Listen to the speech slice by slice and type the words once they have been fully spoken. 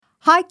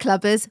Hi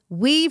Clubbers,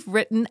 we've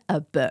written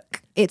a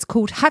book. It's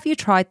called Have You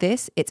Tried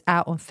This? It's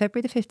out on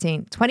February the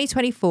 15th,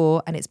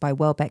 2024, and it's by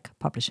Welbeck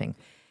Publishing.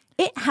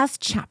 It has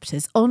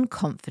chapters on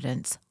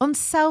confidence, on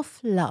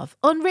self-love,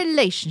 on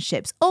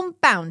relationships, on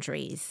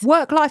boundaries.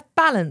 Work-life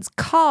balance,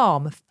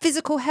 calm,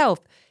 physical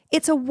health.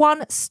 It's a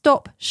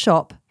one-stop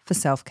shop for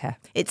self-care.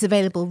 It's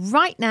available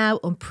right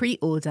now on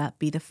pre-order.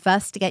 Be the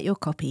first to get your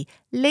copy.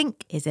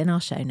 Link is in our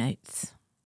show notes.